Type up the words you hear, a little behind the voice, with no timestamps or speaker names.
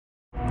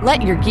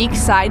Let your geek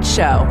side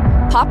show.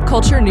 Pop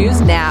culture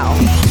news now.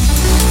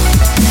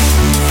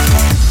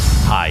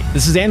 Hi,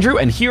 this is Andrew,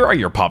 and here are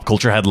your pop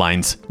culture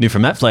headlines. New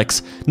from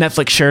Netflix.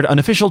 Netflix shared an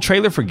official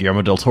trailer for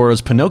Guillermo del Toro's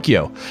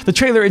Pinocchio. The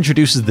trailer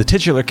introduces the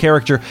titular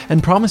character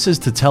and promises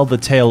to tell the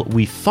tale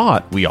we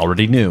thought we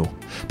already knew.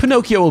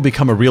 Pinocchio will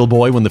become a real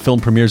boy when the film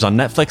premieres on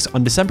Netflix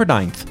on December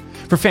 9th.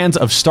 For fans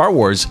of Star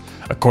Wars,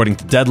 according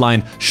to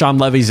Deadline, Shawn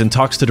Levy's in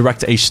talks to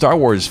direct a Star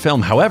Wars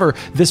film. However,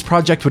 this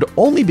project would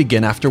only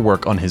begin after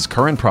work on his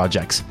current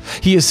projects.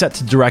 He is set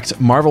to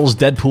direct Marvel's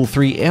Deadpool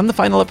 3 and the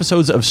final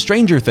episodes of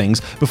Stranger Things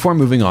before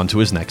moving on to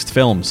his next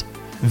films.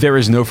 There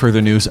is no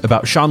further news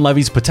about Shawn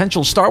Levy's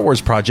potential Star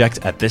Wars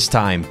project at this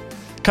time.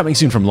 Coming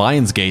soon from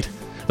Lionsgate.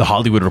 The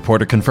Hollywood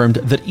Reporter confirmed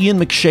that Ian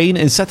McShane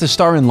is set to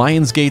star in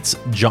Lionsgate's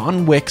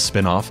John Wick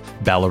spin-off,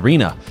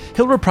 Ballerina.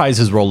 He'll reprise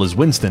his role as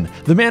Winston,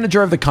 the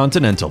manager of the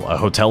Continental, a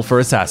hotel for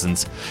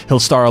assassins.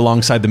 He'll star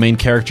alongside the main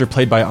character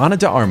played by Ana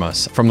de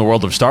Armas from the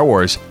world of Star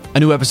Wars.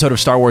 A new episode of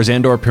Star Wars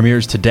Andor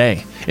premieres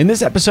today. In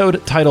this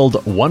episode,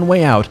 titled One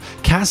Way Out,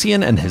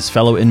 Cassian and his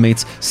fellow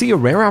inmates see a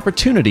rare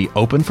opportunity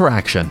open for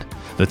action.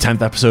 The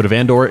 10th episode of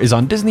Andor is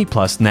on Disney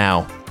Plus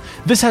now.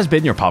 This has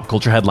been your Pop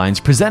Culture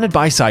Headlines, presented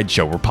by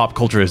Sideshow, where pop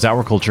culture is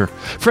our culture.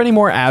 For any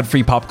more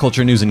ad-free pop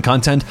culture news and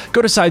content,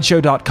 go to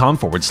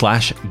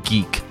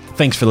sideshow.com/geek.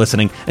 Thanks for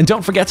listening, and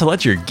don't forget to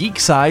let your geek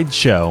side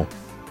show.